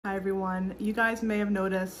Hi everyone. You guys may have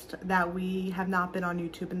noticed that we have not been on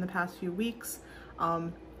YouTube in the past few weeks,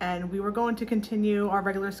 and we were going to continue our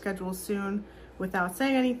regular schedule soon without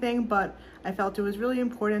saying anything, but I felt it was really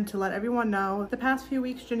important to let everyone know. The past few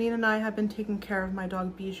weeks, Janine and I have been taking care of my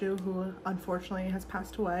dog Bijou, who unfortunately has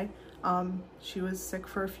passed away. She was sick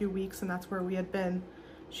for a few weeks and that's where we had been.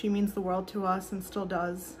 She means the world to us and still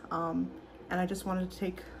does, and I just wanted to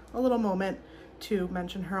take a little moment to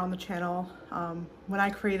mention her on the channel. When I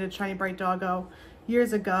created Shiny Bright Doggo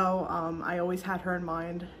years ago, I always had her in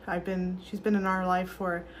mind. She's been in our life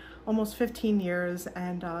for almost 15 years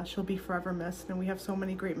and she'll be forever missed, and we have so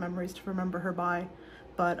many great memories to remember her by.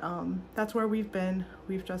 But that's where we've been.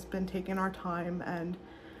 We've just been taking our time, and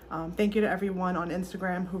thank you to everyone on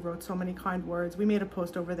Instagram who wrote so many kind words. We made a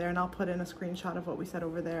post over there and I'll put in a screenshot of what we said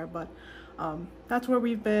over there, but that's where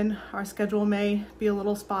we've been. Our schedule may be a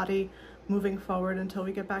little spotty moving forward until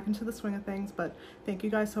we get back into the swing of things, but thank you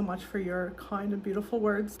guys so much for your kind and beautiful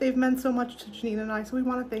words. They've meant so much to Janine and I, so we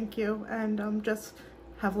want to thank you, and just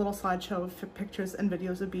have a little slideshow of pictures and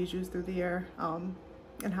videos of Bijou's through the year,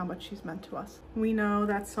 and how much she's meant to us. We know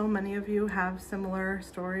that so many of you have similar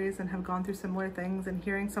stories and have gone through similar things, and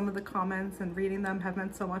hearing some of the comments and reading them have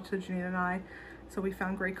meant so much to Janine and I, so we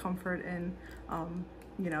found great comfort in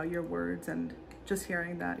you know, your words and just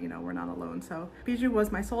hearing that, you know, we're not alone. So Bijou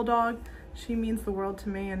was my soul dog. She means the world to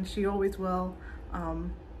me and she always will.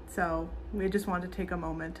 So we just wanted to take a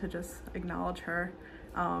moment to just acknowledge her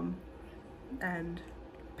and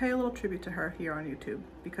pay a little tribute to her here on YouTube,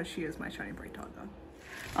 because she is my Shiny Bright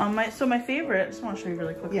Doggo. So my favorite, I just want to show you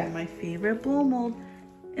really quickly, my favorite blow mold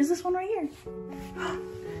is this one right here.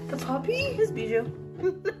 The puppy is Bijou.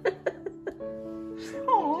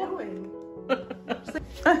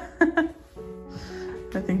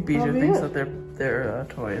 I think Bijou thinks that they're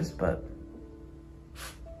toys, but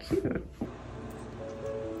cute.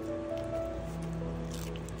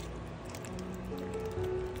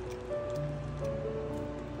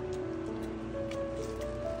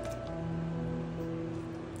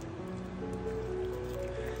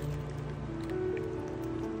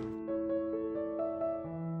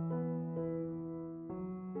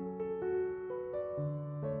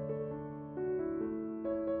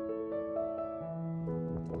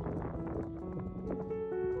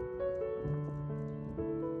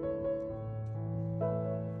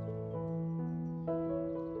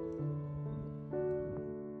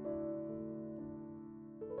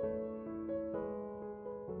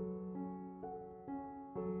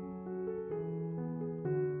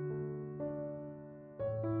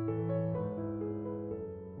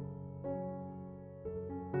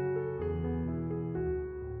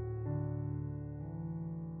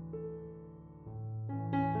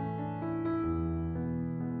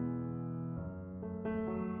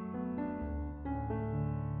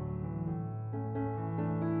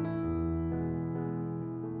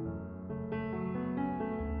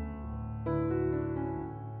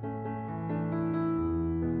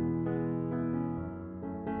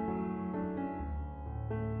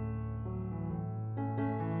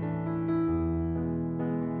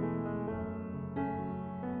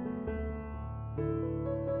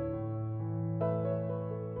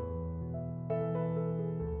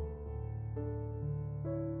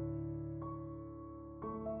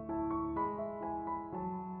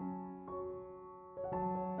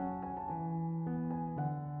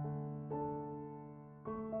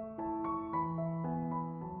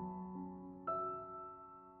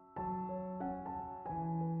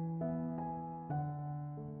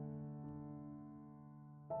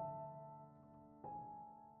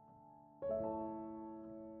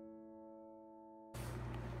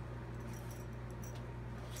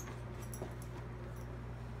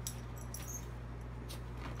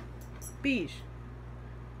 Bijou.